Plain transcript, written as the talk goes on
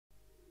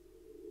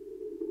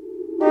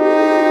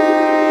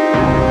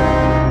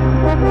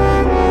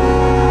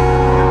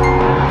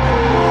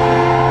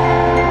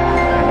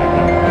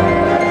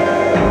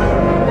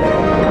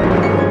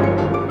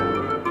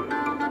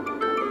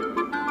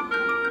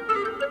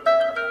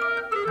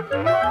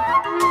Bloody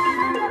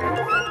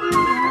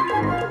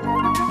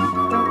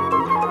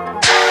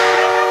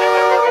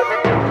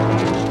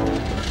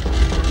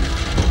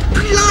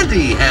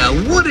hell,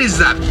 what is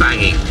that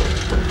banging?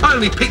 I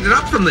only picked it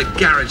up from the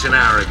garage an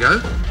hour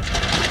ago.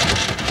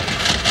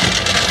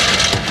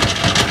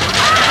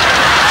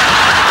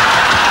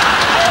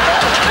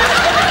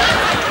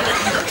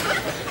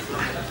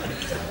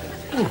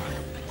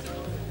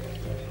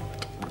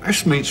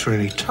 This meat's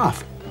really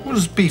tough. What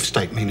does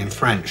beefsteak mean in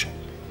French?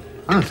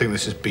 I don't think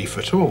this is beef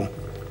at all.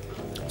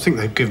 I think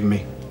they've given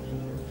me...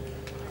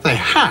 They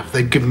have.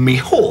 They've given me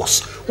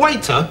horse.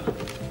 Waiter!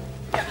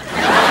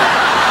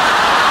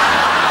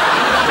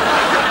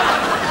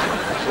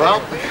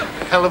 Well,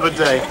 hell of a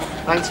day.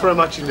 Thanks very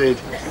much indeed.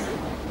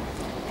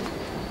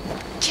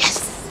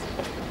 Yes!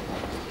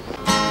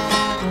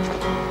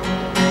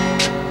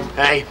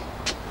 Hey,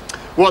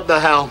 what the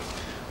hell?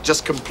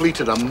 Just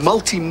completed a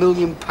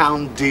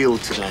multi-million-pound deal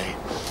today.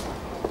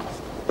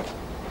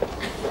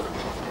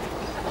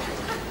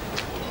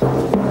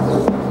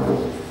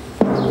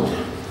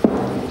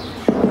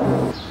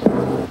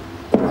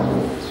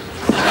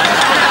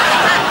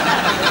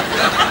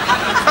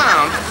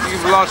 Pound?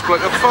 You've lost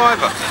like a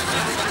fiver.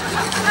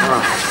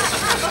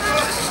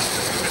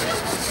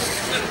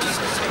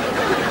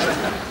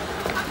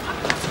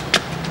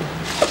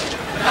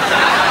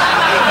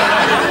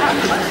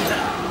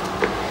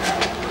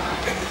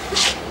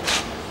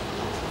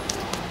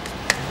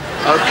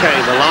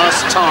 Okay, the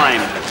last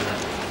time.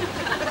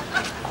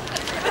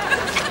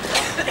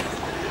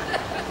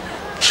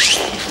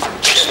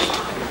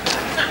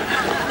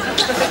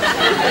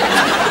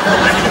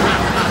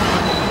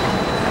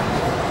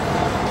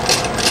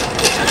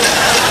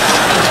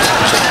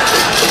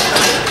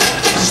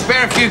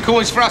 Spare a few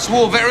coins for us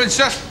war veterans,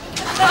 sir.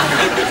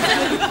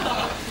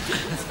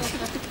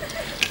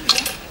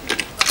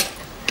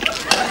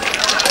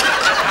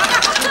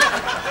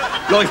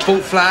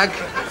 Lifeboat flag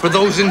for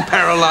those in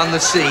peril on the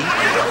sea.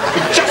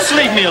 Just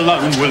leave me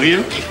alone, will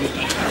you?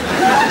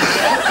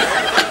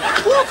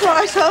 War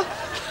cry, sir.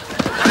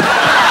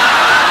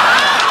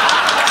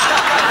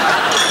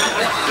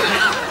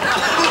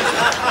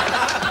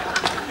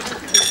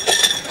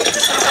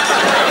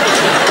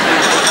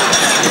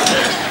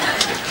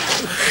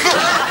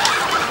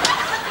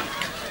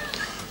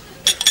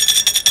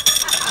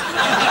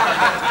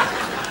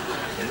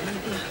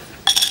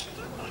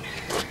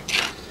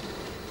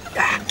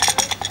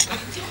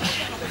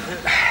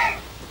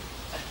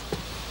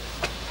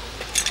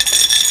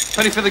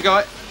 Penny for the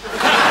guy. Penny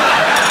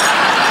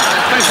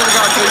for the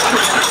guy, please.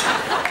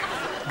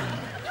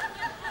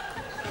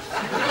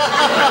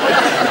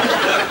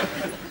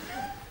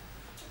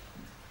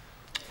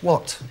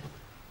 What?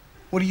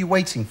 What are you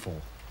waiting for?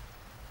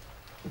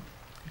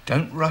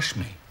 Don't rush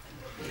me.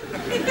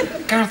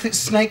 Gareth, it's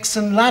snakes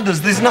and ladders.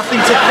 There's nothing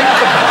to think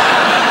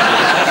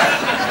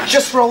about.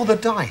 Just roll the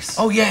dice.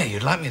 Oh, yeah,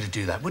 you'd like me to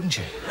do that, wouldn't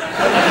you?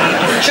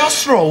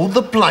 Just roll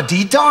the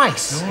bloody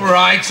dice. All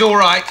right, all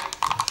right.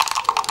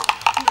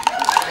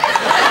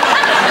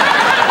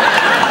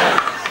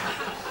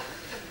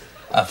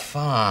 A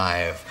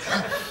 5.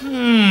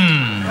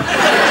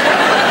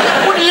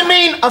 What do you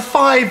mean, a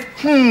 5?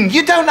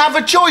 You don't have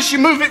a choice. You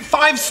move it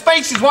 5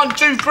 spaces. 1,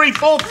 2, 3,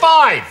 4,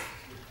 5.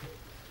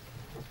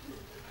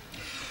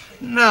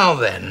 Now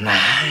then.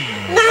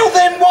 Now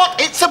then what?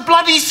 It's a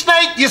bloody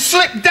snake. You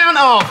slipped down.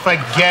 Oh,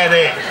 forget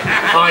it,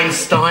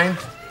 Einstein.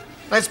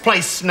 Let's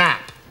play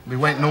Snap. Be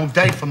waiting all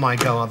day for my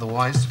go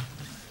otherwise.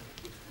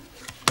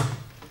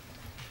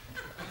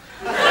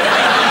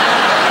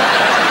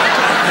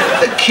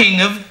 The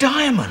King of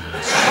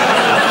Diamonds.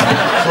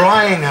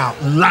 Crying out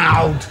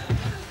loud.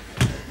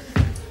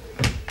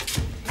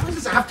 Why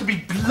does it have to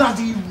be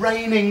bloody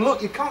raining?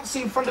 Look, you can't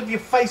see in front of your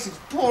face. It's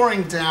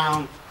pouring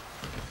down.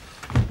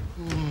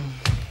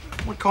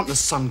 Why can't the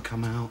sun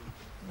come out?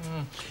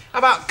 How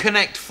about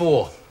Connect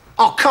 4?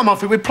 Oh, come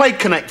off it. We played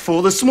Connect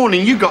 4 this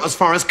morning. You got as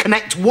far as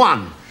Connect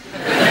 1.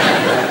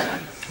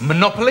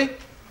 Monopoly?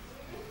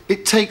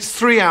 It takes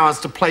 3 hours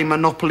to play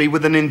Monopoly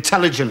with an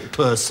intelligent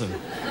person.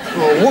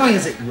 Oh, why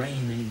is it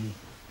raining?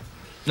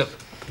 Look,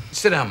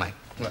 sit down, mate.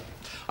 Look,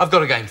 I've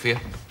got a game for you.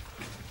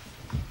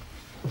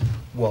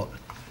 What?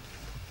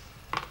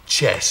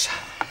 Chess.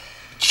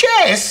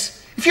 Chess?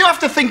 If you have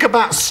to think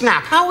about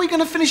Snap, how are we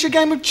going to finish a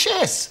game of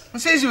chess?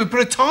 It's easy, we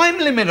put a time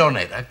limit on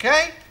it,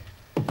 OK?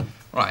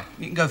 Right,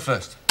 you can go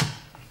first.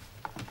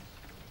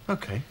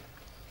 OK.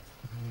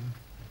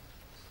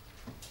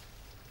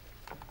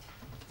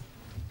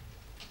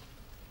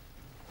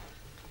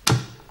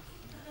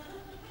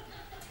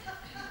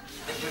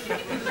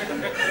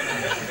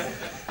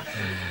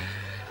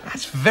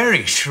 That's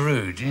very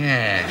shrewd,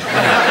 yeah.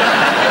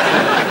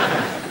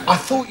 I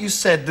thought you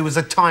said there was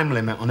a time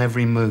limit on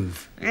every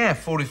move. Yeah,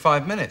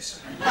 45 minutes.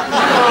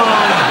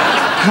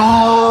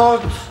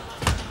 God!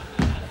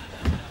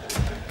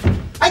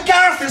 Hey,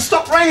 Gareth, it's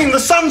stopped raining. The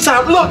sun's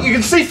out. Look, you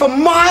can see for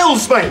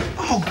miles, mate.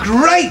 Oh,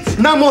 great!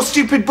 No more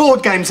stupid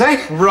board games,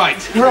 eh? Right.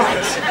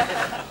 Right.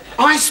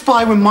 I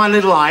spy with my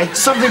little eye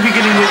something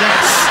beginning with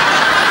S.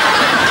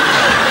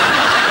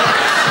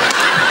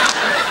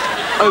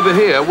 Over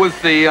here was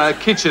the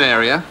kitchen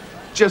area.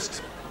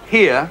 Just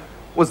here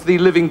was the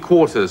living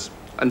quarters.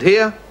 And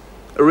here,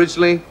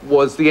 originally,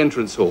 was the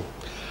entrance hall.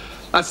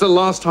 That's the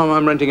last time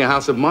I'm renting a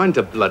house of mine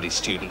to bloody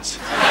students.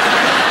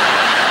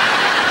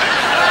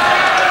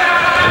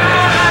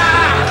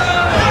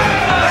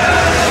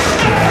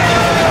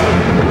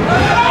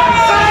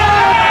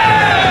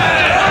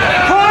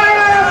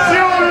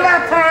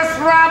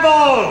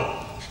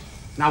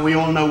 Now we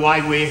all know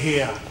why we're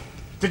here.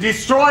 To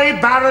destroy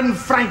Baron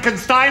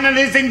Frankenstein and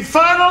his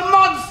infernal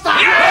monster!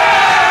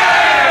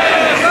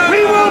 Yes!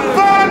 We will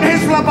burn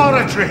his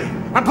laboratory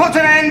and put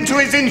an end to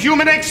his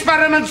inhuman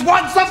experiments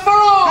once and for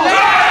all!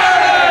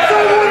 Yes! So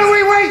what are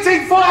we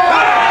waiting for?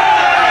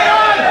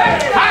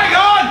 Hang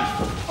on!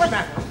 Hang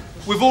on!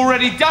 We've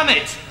already done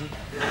it.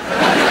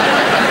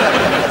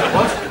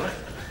 What?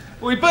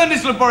 We burned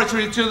his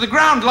laboratory to the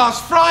ground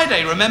last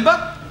Friday,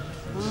 remember?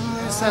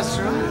 Yes, that's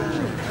right.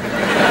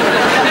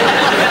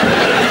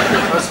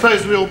 I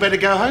suppose we all better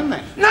go home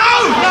then. No!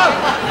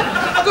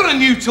 I've got a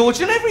new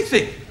torch and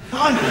everything.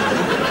 I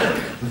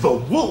know. The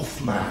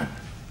Wolfman.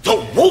 The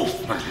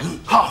Wolfman?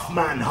 Half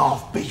man,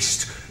 half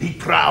beast. He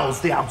prowls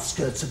the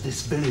outskirts of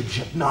this village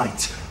at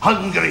night,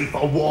 hungry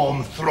for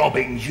warm,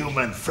 throbbing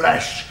human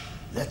flesh.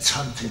 Let's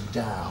hunt him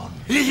down.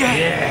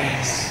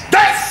 Yes!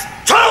 Death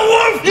to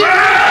the Wolfman!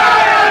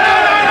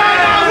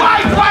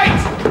 Wait!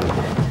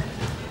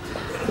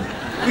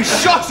 We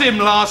shot him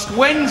last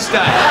Wednesday.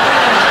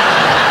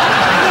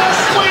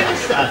 Last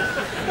Wednesday?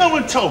 No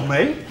one told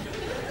me.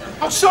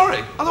 Oh,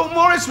 sorry. I thought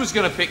Morris was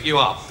going to pick you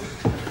up.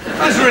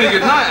 That was a really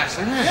good night,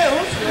 actually.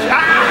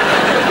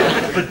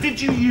 But did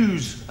you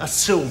use a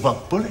silver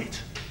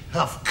bullet?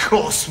 Of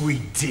course we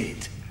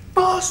did.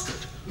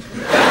 Bastard.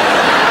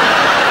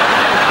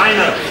 I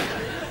know.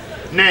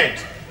 Ned,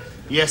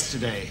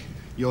 yesterday,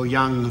 your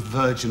young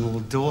virginal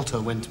daughter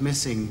went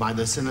missing by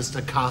the sinister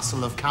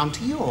castle of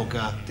County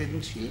Yorga,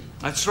 didn't she?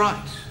 That's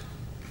right.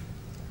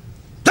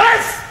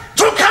 Death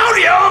to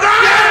County Yorga!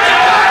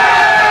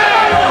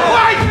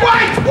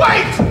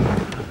 Wait!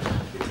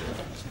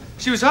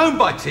 She was home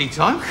by tea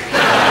time.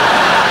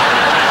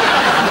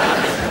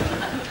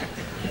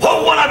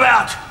 Well, what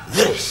about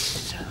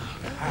this?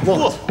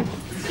 What?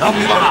 The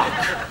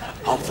mark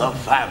of the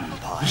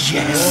vampire.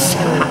 Yes.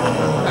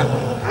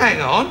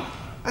 Hang on.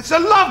 That's a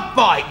love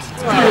bite.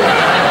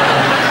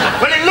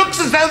 Well, it looks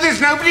as though there's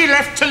nobody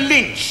left to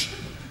lynch.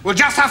 We'll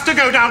just have to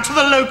go down to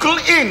the local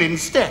inn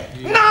instead.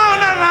 No.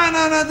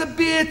 The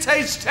beer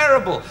tastes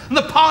terrible, and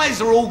the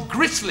pies are all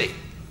gristly.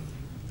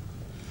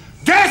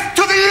 Death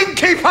to the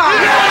innkeeper!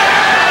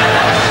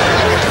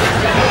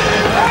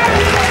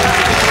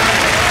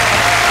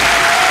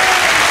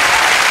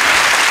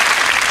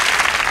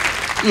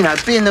 You know,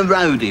 being a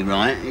roadie,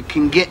 right, it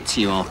can get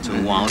to you after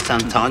a while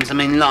sometimes. I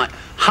mean, like,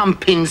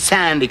 humping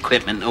sound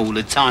equipment all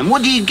the time.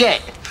 What do you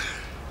get?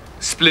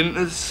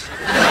 Splinters.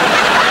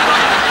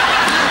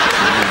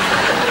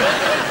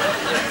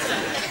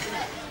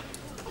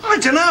 I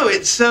don't know,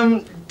 it's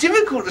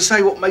difficult to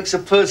say what makes a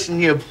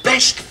person your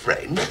best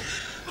friend.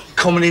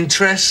 Common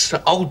interests,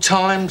 old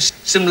times,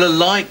 similar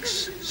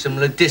likes,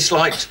 similar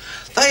dislikes.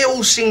 They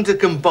all seem to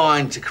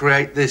combine to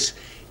create this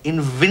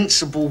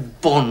invincible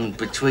bond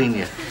between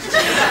you.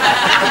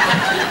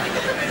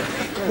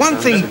 One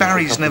thing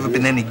Barry's never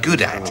been any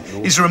good at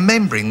is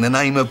remembering the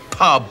name of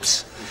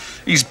pubs.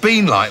 He's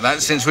been like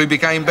that since we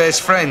became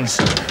best friends.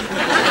 We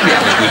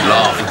have a good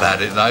laugh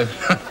about it, though.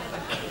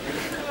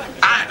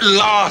 At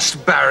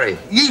last, Barry.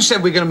 You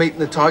said we're going to meet in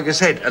the Tiger's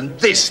Head, and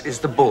this is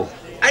the bull.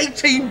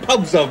 18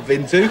 pubs I've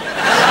been to.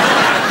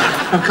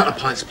 A couple of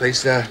pints,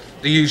 please. The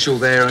usual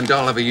there, and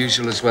I'll have a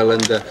usual as well,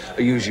 and a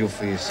usual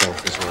for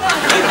yourself as well.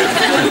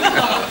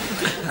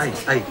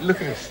 Hey,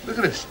 look at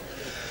this.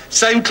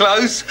 Same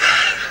clothes.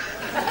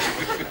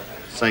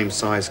 Same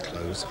size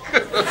clothes.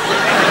 We could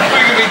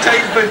be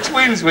taken for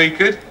twins, we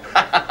could.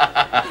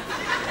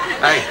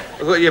 Hey, I've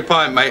got your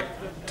pint, mate.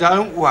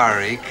 Don't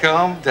worry,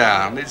 calm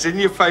down. It's in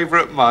your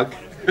favourite mug.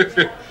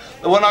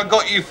 The one I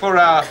got you for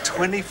our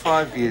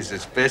 25 years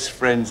as best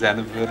friends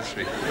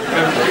anniversary.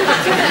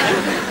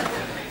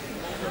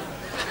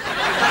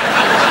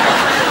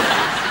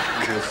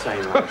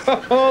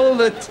 All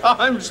the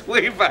times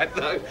we've had,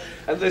 though,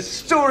 and the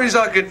stories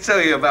I could tell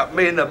you about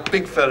me and the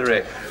big fella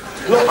here.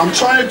 Look, I'm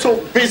trying to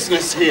talk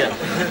business here.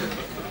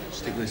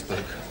 Stick with this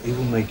bloke. He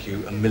will make you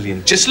 $1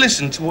 million. Just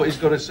listen to what he's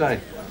got to say.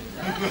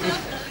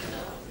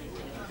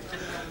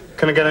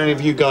 Can I get any of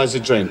you guys a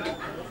drink?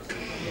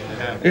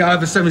 Yeah, I have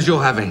the same as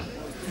you're having.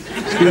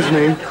 Excuse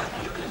me.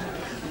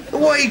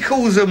 What he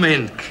calls them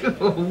in.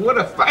 What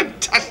a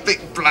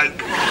fantastic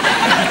bloke.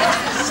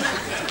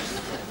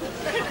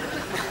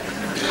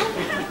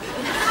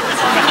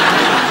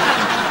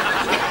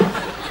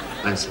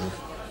 Thanks, love.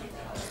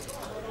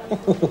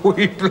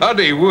 We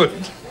bloody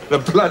would. The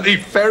bloody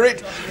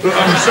ferret. Look,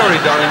 I'm sorry,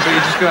 darling, but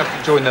you're just going to have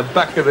to join the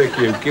back of the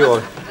queue. Go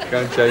on. Go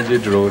and change your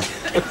drawers.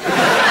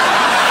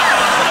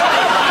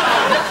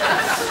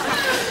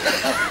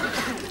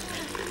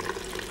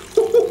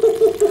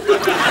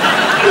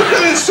 Look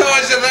at the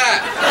size of that.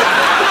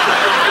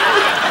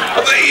 I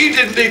bet you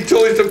didn't need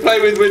toys to play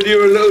with when you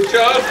were a little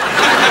child.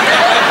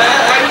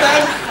 Hey,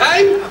 Dad?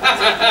 Hey?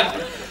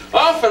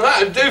 Half of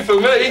that would do for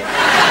me.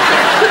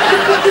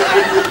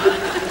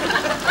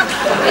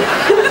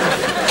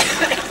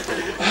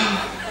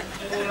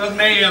 All of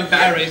me and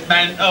Barry's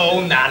bent.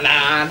 Oh, na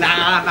na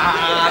na na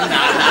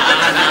na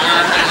na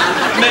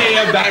na. Me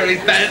and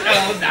Barry's bent.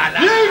 Oh, na na.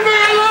 Leave me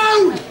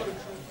alone!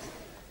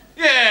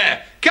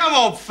 Yeah, come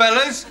on,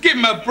 fellas. Give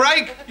him a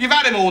break. You've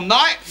had him all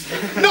night.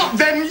 Not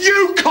them,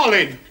 you,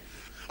 Colin!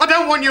 I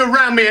don't want you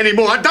around me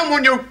anymore. I don't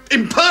want you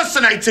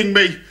impersonating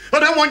me. I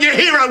don't want your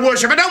hero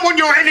worship. I don't want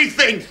your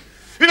anything.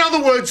 In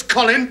other words,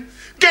 Colin,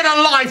 get a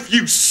life,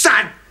 you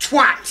sad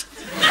twat.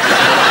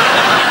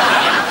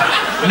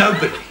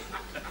 Nobody.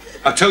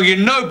 I tell you,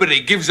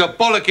 nobody gives a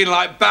bollocking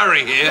like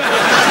Barry here.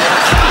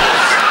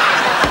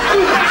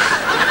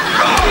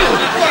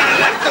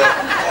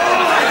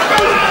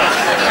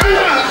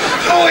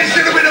 Oh, he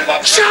should have been a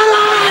box. Shut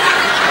up!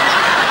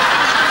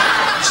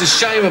 It's a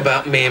shame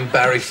about me and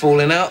Barry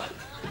falling out.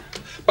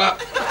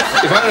 But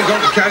if I hadn't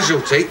gone to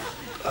Casualty,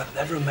 I'd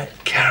never have met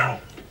Carol.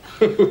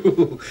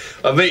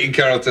 I'm meeting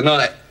Carol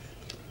tonight.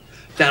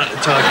 Down at the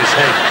Tiger's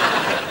Head.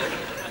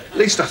 At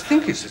least I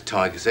think it's the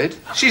Tiger's Head.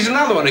 She's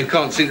another one who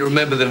can't seem to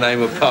remember the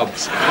name of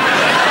pubs.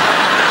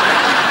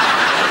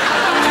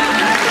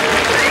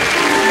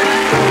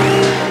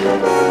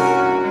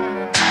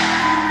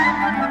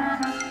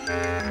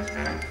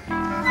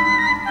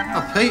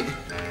 Oh, Pete.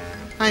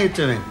 How you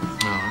doing?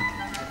 All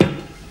right.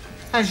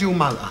 How's your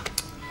motor?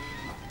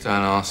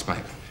 Don't ask,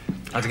 mate.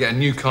 I had to get a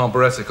new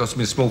carburettor. It cost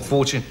me a small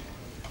fortune.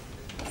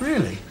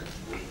 Really?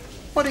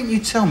 Why didn't you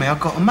tell me I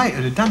got a mate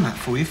who'd have done that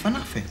for you for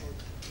nothing?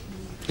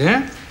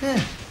 Yeah? Yeah.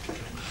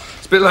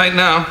 It's a bit late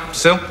now,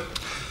 still.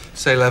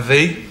 C'est la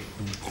vie.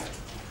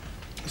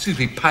 Seems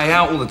to be pay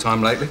out all the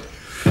time lately.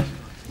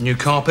 New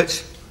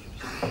carpets.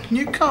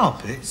 New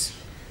carpets?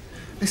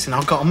 Listen,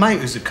 I've got a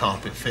mate who's a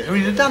carpet fitter.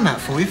 He'd have done that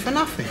for you for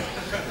nothing.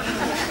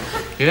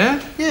 Yeah?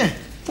 Yeah.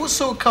 What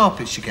sort of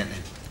carpets you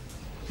getting?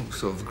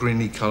 Sort of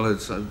greeny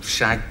coloured, sort of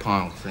shag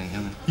pile thing,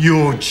 isn't it?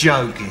 You're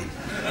joking.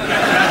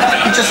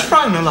 You just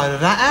thrown a load of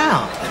that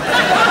out.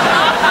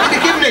 Who'd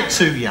have given it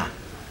to you?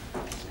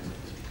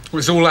 Well,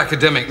 it's all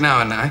academic now,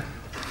 isn't it? Eh?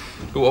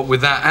 What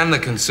with that and the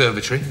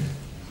conservatory?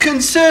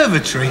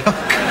 Conservatory?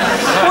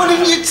 Why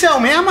didn't you tell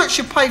me? How much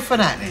you pay for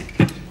that then?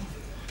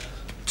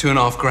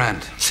 $2.5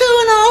 grand.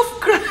 $2.5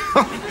 grand?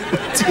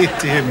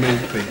 dear me,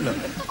 Pete. Look,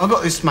 I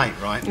got this mate,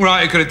 right?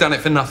 Right, you could have done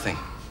it for nothing.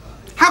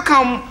 How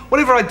come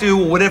whatever I do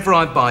or whatever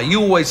I buy,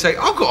 you always say,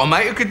 I've got a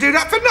mate who could do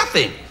that for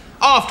nothing,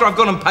 after I've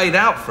gone and paid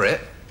out for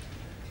it?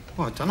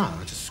 Well, I don't know,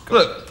 I just...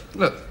 got...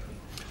 Look,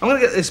 I'm going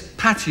to get this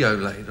patio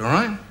laid, all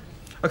right?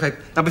 OK,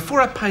 now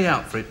before I pay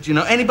out for it, do you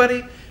know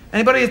anybody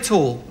at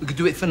all who could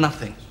do it for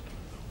nothing?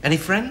 Any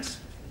friends?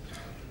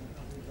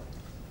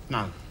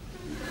 No.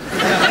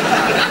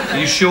 Are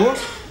you sure?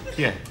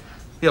 Yeah.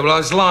 Yeah, well, I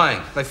was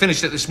lying. They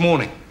finished it this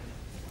morning.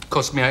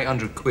 Cost me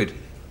 800 quid.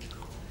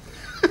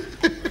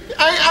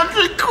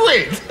 800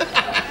 quid?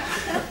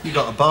 You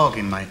got a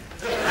bargain, mate.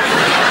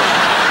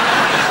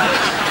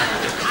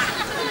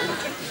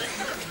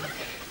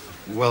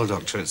 Well,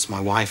 Doctor, it's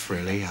my wife,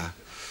 really.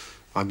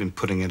 I've been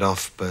putting it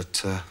off,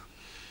 but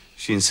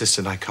she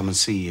insisted I come and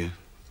see you.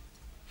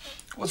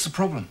 What's the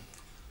problem?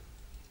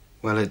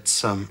 Well,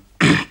 it's,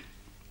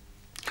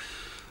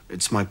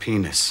 it's my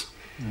penis.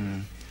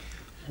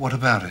 What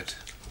about it?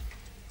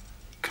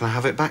 Can I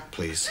have it back,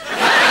 please?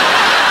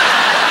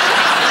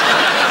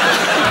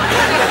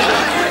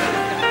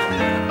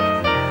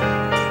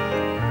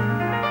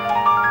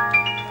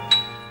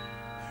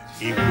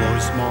 It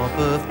was my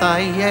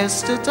birthday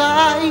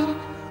yesterday.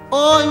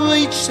 I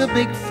reached a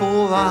big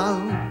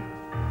 4-0.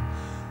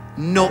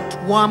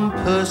 Not one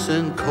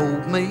person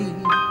called me.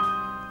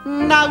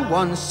 No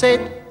one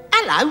said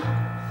hello.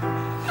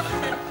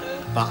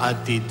 But I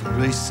did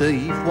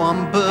receive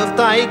one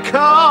birthday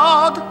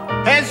card,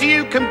 as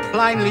you can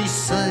plainly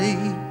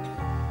see.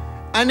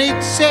 And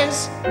it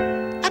says,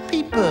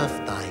 happy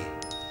birthday,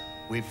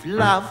 with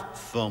love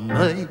from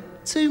me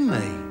to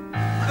me.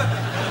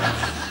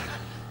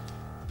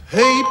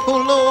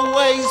 People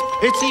always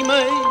pity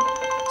me,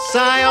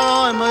 say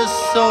I'm a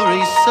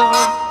sorry soul.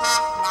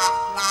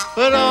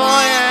 But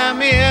I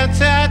am here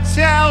to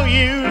tell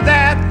you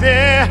that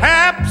they're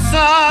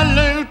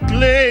absolutely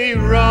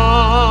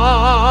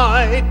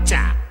right.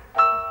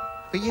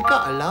 But you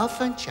gotta laugh,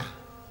 ain't you?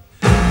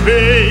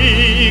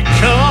 Because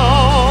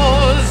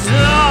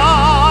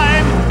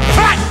I'm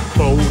fat,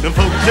 bold and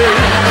full-too.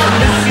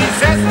 Mrs.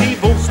 has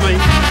divorced me.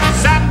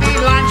 Saturday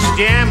lunch,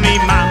 yeah, me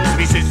mum's,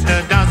 me sister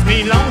does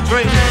me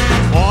laundry.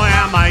 I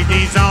am a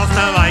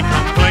disaster, a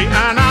complete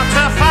and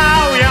utter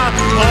failure.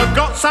 I've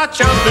got such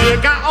a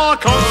big gut, I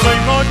can't see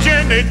my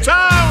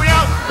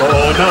genitalia.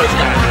 Oh no, it's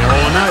down there,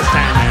 oh no, it's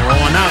down there,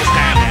 oh no, it's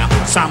down there,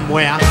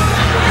 somewhere.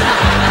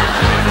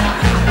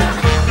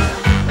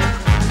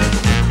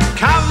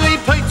 Curry,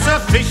 pizza,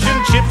 fish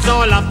and chips,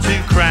 I love to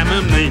cram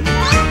them in.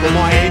 But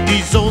my head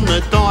is on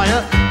the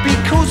diet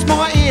because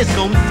my ear's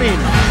gone thin.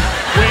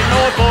 When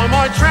I buy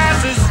my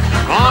trousers,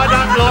 I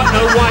don't like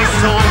to waste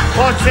time.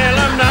 tell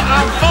them that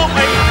I'm 40,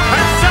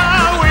 and so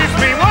is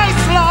me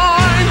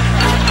waistline.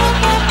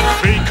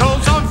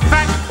 Because I'm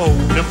fat,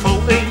 bald and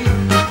faulty,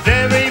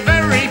 very,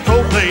 very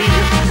faulty.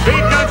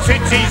 Bigger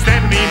titties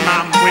than me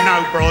mum, with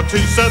no bra to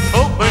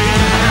support me.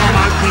 I'm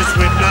hopeless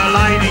with the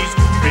ladies,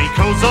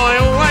 because I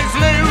always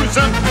lose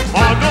them.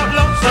 I got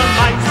lots of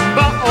mates,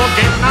 but I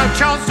get no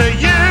chance to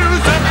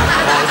use them.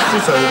 Pass the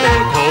sober,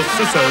 pass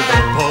the sober,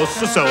 pass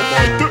the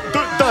sober,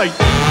 date.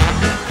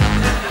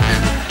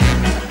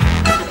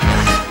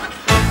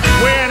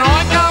 When I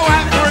go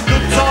out for a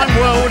good time,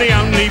 well, the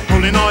only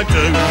pulling I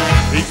do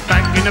is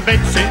back in the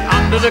bedsit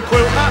under the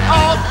quilt at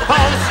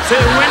 2:30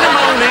 in the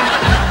morning.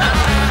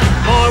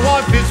 My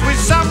wife is with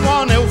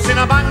someone else in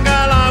a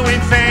bungalow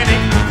in Fanny,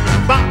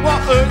 but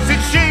what hurts is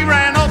she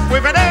ran off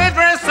with an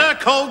hairdresser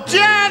called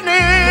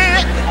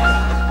Janet.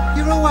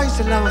 You're always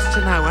the last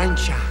to know,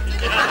 ain't you?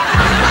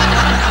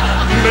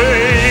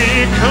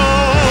 Because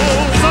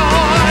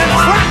I'm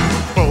fat,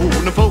 bald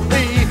and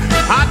faulty,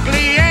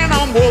 ugly and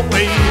I'm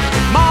warty.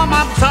 My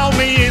mum told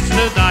me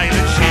yesterday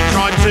that she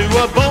tried to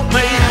abort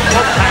me.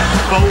 I'm fat,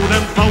 bald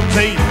and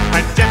faulty,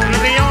 and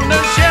definitely on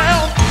the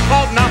shelf.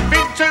 I've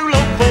nothing to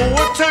look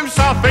forward to,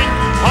 something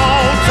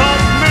I'll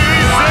top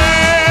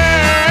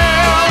myself.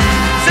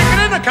 Sicker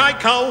than a cake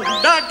cold,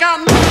 the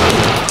gun.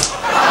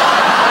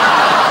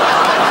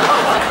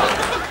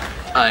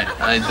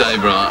 Hey,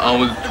 Dave, right, I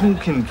was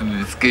talking to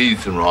this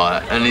geezer,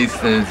 right, and he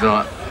says,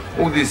 right,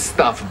 all this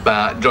stuff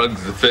about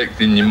drugs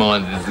affecting your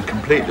mind is a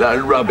complete load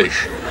of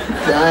rubbish.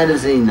 So how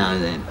does he know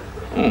then?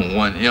 Oh,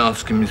 why don't you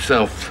ask him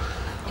yourself?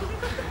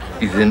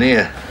 He's in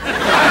here.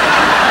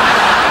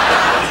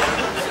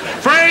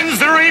 Friends,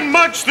 there ain't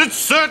much that's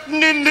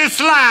certain in this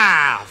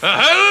life.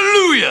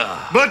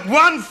 Hallelujah! But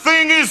one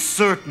thing is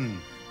certain.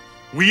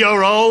 We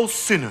are all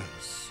sinners.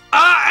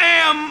 I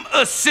am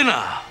a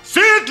sinner. Say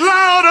it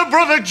louder,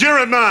 Brother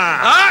Jeremiah.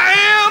 I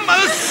am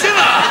a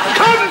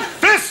sinner.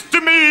 Confess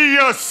to me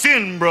your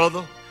sin,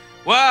 brother.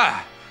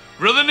 Why?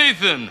 Brother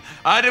Nathan,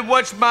 I did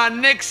watch my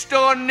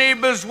next-door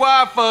neighbor's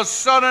wife or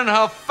son and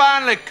her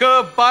finely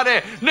curved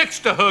body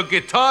next to her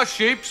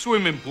guitar-shaped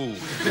swimming pool.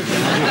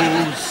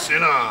 Oh,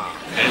 sinner.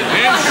 And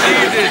then she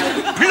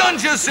did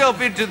plunge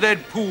herself into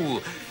that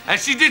pool.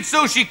 As she did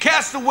so, she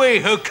cast away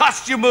her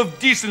costume of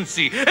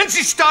decency and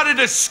she started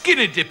a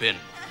skinny dipping.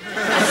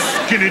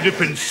 Skinny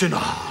dipping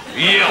sinner.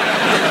 Yeah.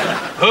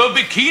 Her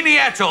bikini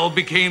atoll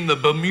became the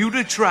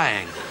Bermuda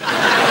Triangle.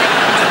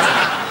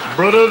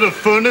 Brother, the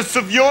furnace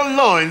of your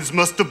loins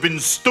must have been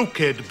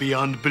stoked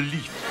beyond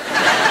belief.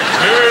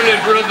 Early,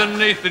 Brother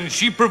Nathan,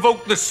 she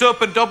provoked the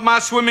serpent up my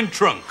swimming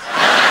trunk.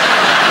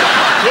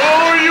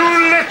 Oh,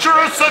 you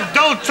lecherous,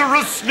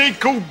 adulterous,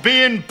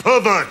 snake-obeying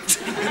pervert.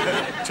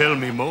 Tell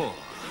me more.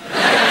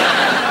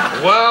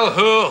 While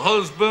her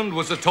husband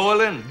was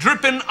a-toiling,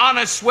 dripping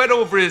honest sweat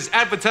over his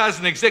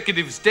advertising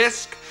executive's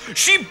desk,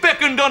 she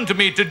beckoned unto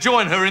me to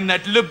join her in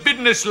that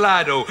libidinous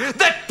lido,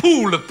 that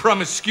pool of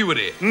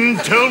promiscuity.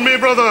 Tell me,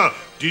 brother,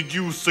 did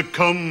you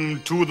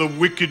succumb to the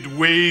wicked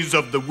ways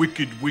of the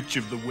Wicked Witch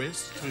of the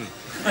West?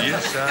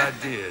 Yes, I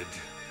did.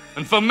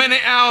 And for many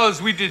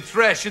hours we did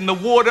thresh in the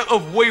water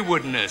of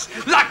waywardness,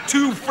 like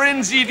two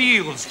frenzied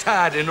eels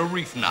tied in a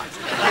reef knot.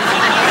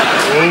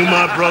 Oh,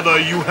 my brother,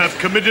 you have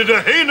committed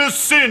a heinous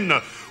sin.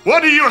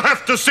 What do you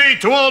have to say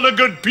to all the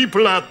good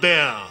people out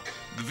there?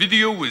 The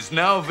video is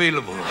now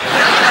available.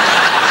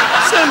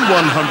 Send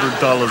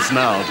 $100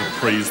 now to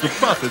praise the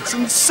prophets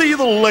and see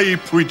the lay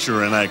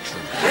preacher in action.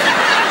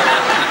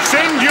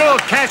 Send your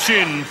cash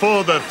in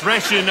for the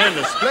threshing and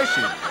the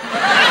splashing.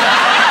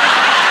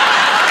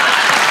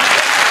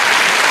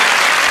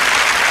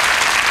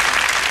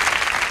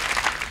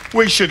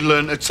 We should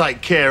learn to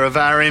take care of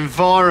our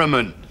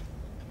environment.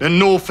 The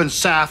North and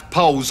South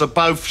poles are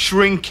both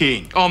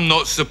shrinking. I'm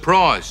not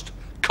surprised.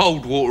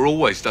 Cold water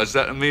always does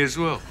that to me as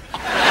well.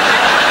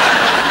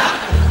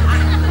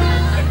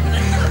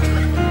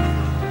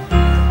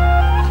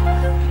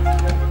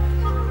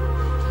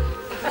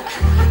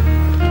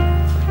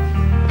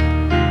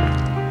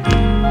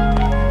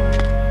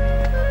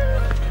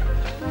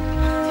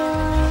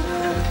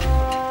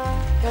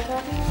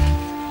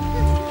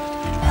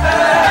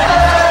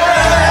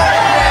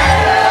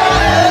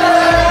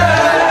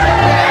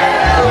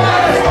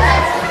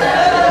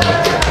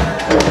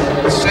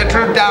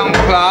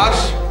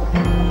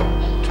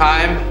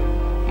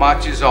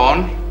 Marches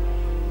on,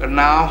 and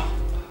now,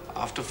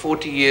 after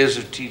 40 years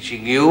of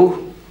teaching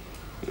you,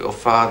 your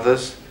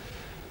fathers,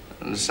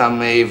 and some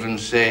may even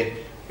say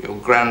your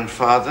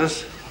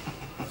grandfathers,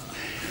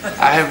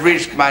 I have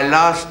reached my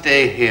last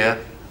day here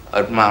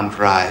at Mount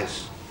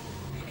Rise.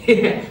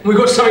 Yeah, we've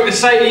got something to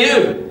say to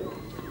you.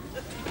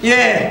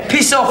 Yeah,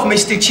 piss off,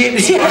 Mr.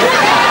 Chips.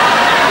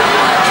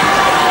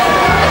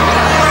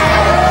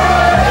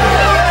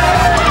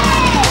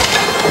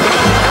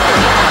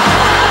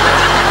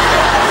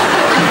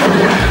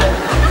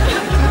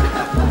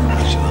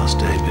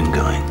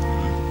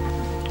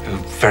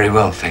 Very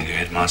well, thank you,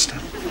 Headmaster.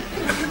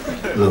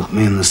 Look,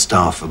 me and the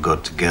staff have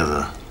got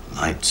together. I'd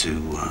like to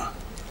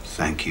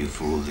thank you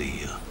for all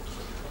the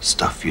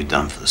stuff you've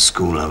done for the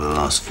school over the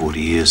last 40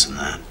 years and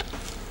that.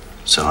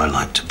 So I'd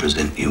like to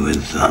present you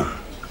with,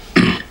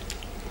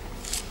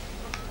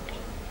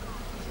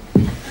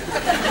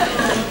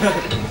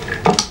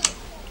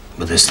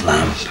 with this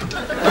lamp.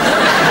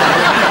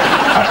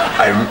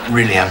 I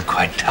really am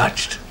quite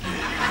touched.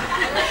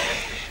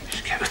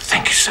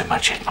 Thank you so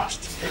much,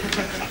 Headmaster.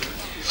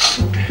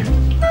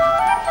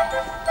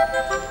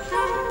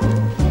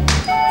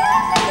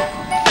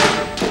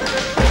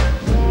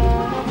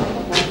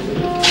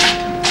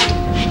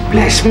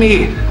 Bless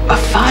me, a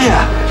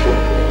fire.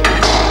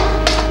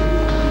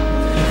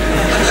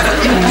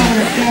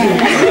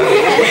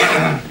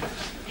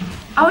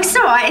 Oh, it's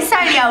all right. It's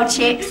only old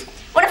Chips.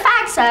 Want a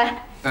fag, sir?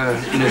 No,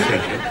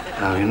 thank you.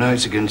 No, you know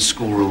it's against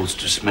school rules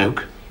to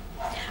smoke.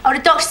 Oh, the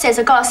doctor says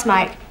I gotta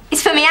smoke.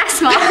 It's for me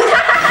asthma.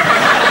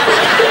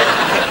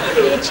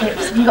 Here,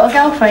 Chips, have you got a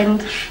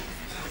girlfriend?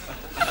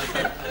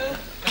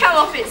 Come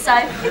off it, so.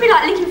 You'd be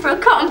like looking for a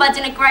cotton bud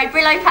in a grey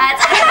Brillo pad.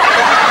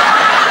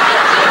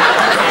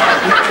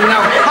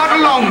 Now, cut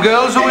along,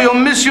 girls, or you'll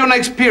miss your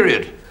next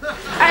period.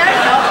 I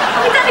hope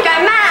not. We'd have to go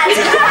mad.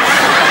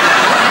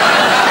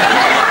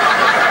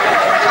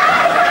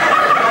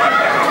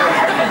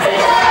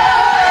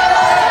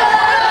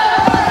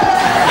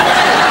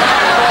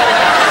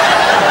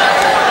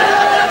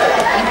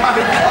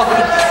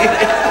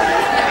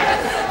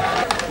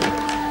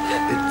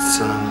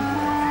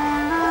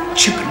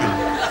 Chippenham.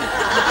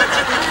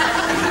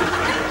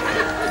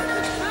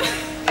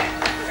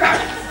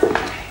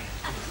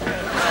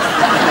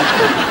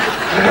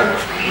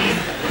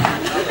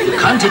 You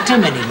can't hit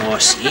him anymore,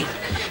 see?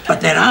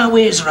 But there are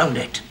ways around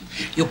it.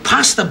 You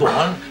pass the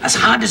ball as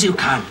hard as you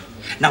can.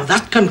 Now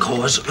that can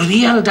cause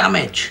real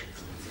damage.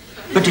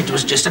 But it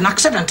was just an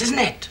accident, isn't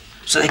it?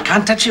 So they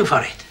can't touch you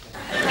for it.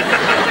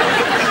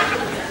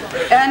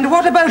 And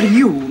what about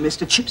you,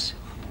 Mr. Chips?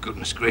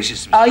 Goodness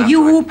gracious, Mr. Are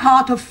you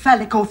part of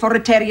phallic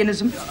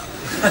authoritarianism?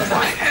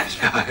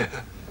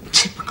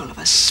 Typical of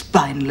a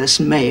spineless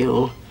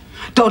male,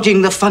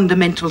 dodging the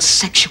fundamental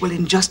sexual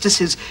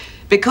injustices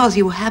because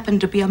you happen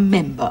to be a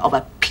member of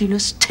a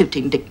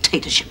penis-toting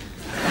dictatorship.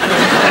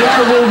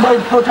 Well, we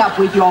won't put up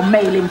with your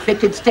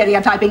male-inflicted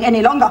stereotyping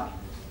any longer.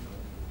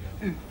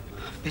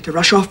 Better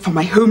rush off for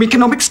my home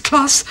economics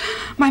class.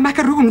 My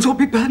macaroons will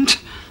be burnt.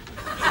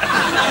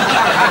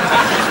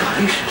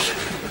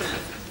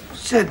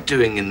 What's that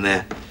doing in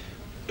there?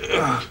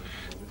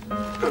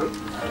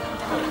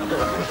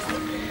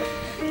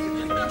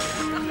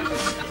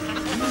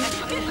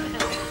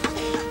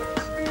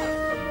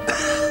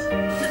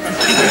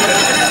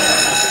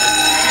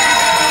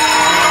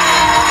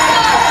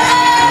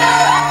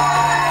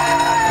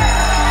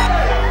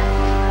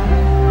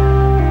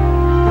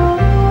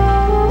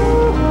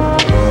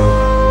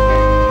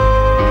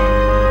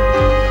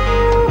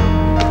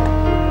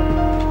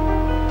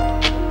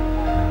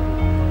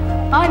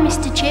 Bye,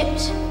 Mr.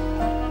 Chips.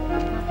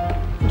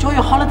 Enjoy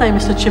your holiday,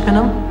 Mr.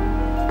 Chippenham.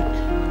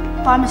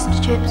 Bye, Mr.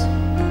 Chips.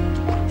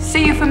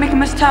 See you for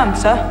Michaelmas term,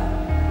 sir.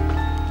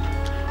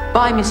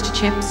 Bye, Mr.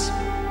 Chips.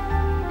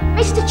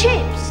 Mr.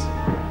 Chips.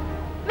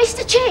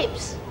 Mr.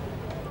 Chips.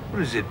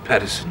 What is it,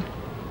 Patterson?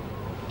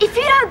 If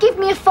you don't give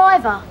me a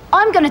 £5,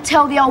 I'm going to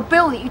tell the old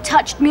Bill that you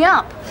touched me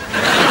up.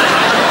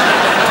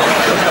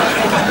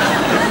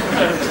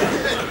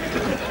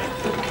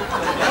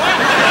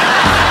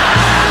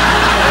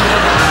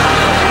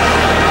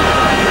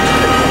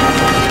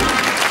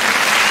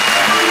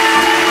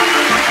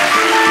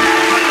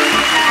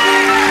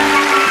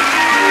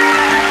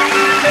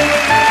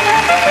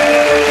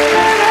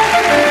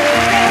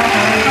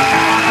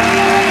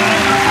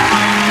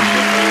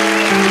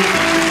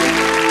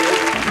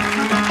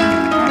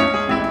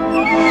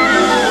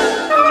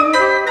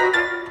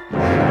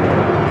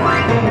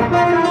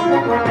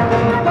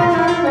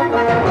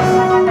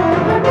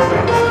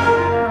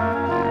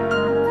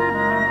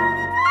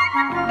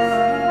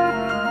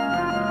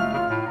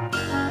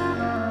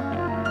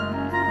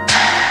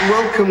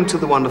 Welcome to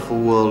the wonderful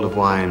world of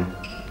wine.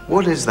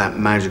 What is that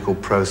magical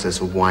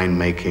process of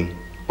winemaking?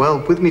 Well,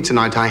 with me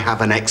tonight I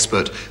have an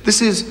expert.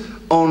 This is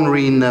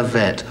Henri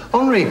Navette.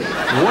 Henri,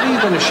 what are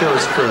you going to show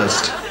us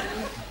first?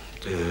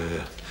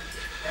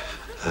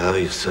 How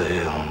you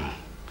say,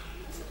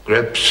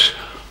 grapes?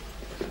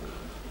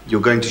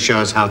 You're going to show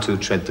us how to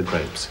tread the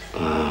grapes?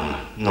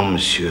 No,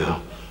 monsieur.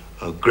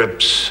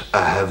 Grapes,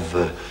 I have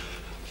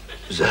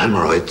the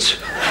hemorrhoids.